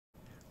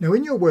Now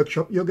in your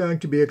workshop, you're going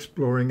to be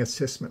exploring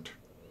assessment,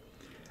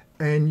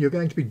 and you're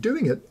going to be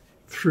doing it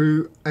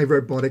through a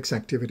robotics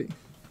activity.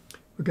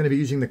 We're going to be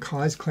using the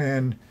Kai's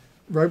Clan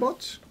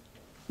robots,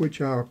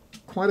 which are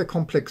quite a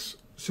complex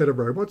set of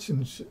robots.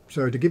 And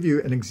so to give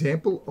you an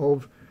example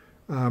of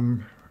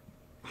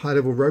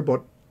high-level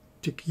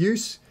robotic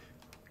use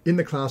in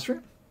the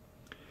classroom,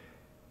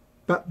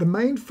 but the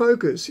main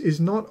focus is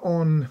not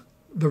on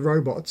the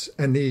robots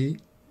and the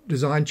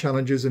design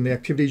challenges and the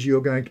activities you're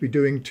going to be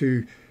doing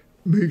to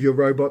move your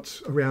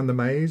robots around the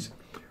maze,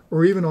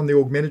 or even on the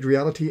augmented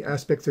reality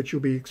aspects that you'll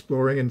be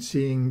exploring and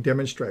seeing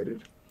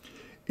demonstrated.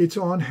 It's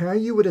on how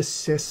you would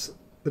assess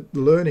the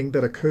learning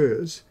that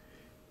occurs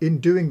in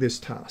doing this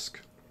task.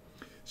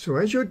 So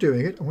as you're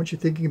doing it, I want you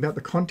thinking about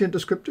the content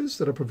descriptors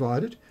that are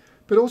provided,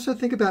 but also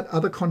think about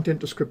other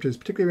content descriptors,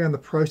 particularly around the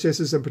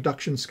processes and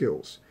production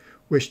skills,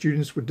 where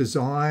students would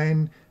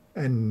design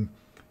and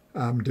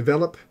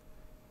develop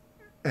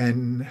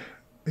and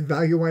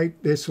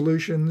evaluate their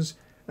solutions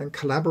and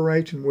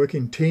collaborate and work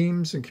in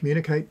teams and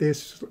communicate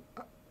this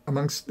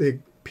amongst their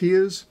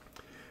peers.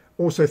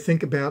 Also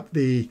think about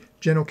the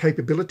general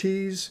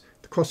capabilities,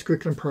 the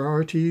cross-curriculum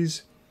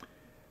priorities,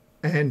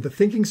 and the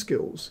thinking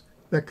skills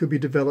that could be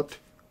developed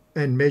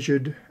and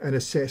measured and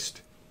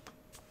assessed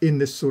in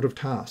this sort of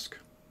task.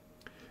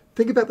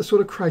 Think about the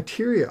sort of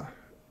criteria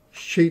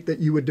sheet that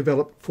you would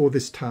develop for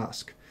this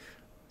task.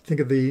 Think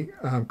of the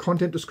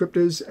content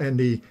descriptors and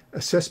the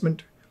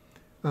assessment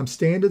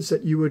standards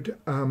that you would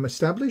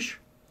establish,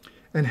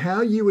 and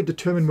how you would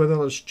determine whether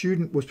a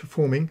student was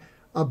performing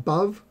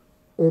above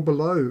or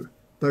below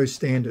those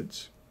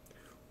standards.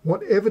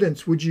 What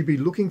evidence would you be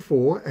looking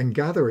for and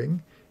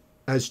gathering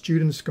as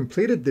students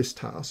completed this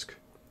task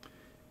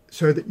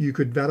so that you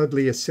could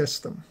validly assess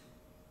them?